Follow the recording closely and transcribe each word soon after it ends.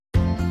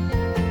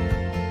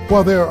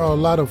Well, there are a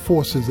lot of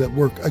forces that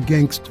work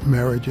against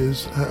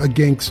marriages,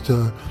 against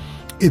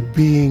it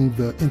being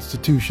the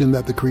institution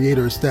that the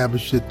Creator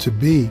established it to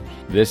be.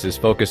 This is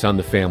Focus on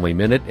the Family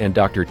Minute, and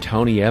Dr.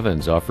 Tony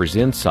Evans offers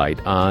insight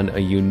on a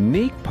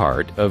unique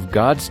part of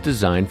God's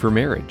design for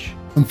marriage.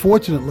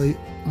 Unfortunately,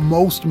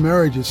 most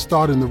marriages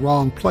start in the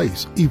wrong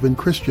place, even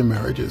Christian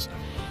marriages,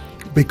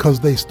 because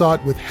they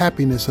start with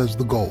happiness as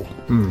the goal.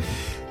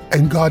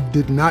 And God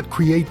did not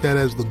create that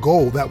as the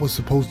goal. That was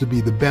supposed to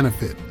be the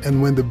benefit.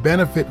 And when the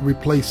benefit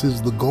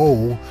replaces the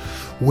goal,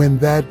 when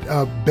that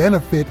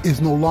benefit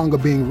is no longer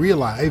being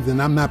realized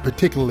and I'm not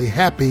particularly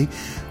happy,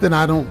 then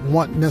I don't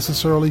want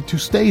necessarily to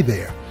stay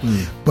there.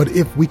 But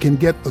if we can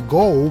get the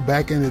goal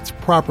back in its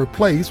proper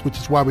place, which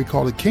is why we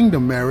call it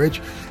kingdom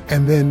marriage,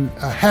 and then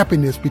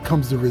happiness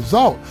becomes the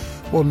result,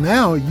 well,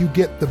 now you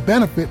get the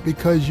benefit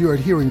because you're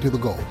adhering to the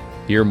goal.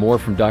 Hear more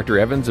from Dr.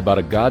 Evans about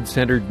a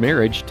God-centered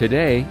marriage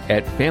today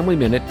at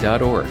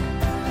FamilyMinute.org.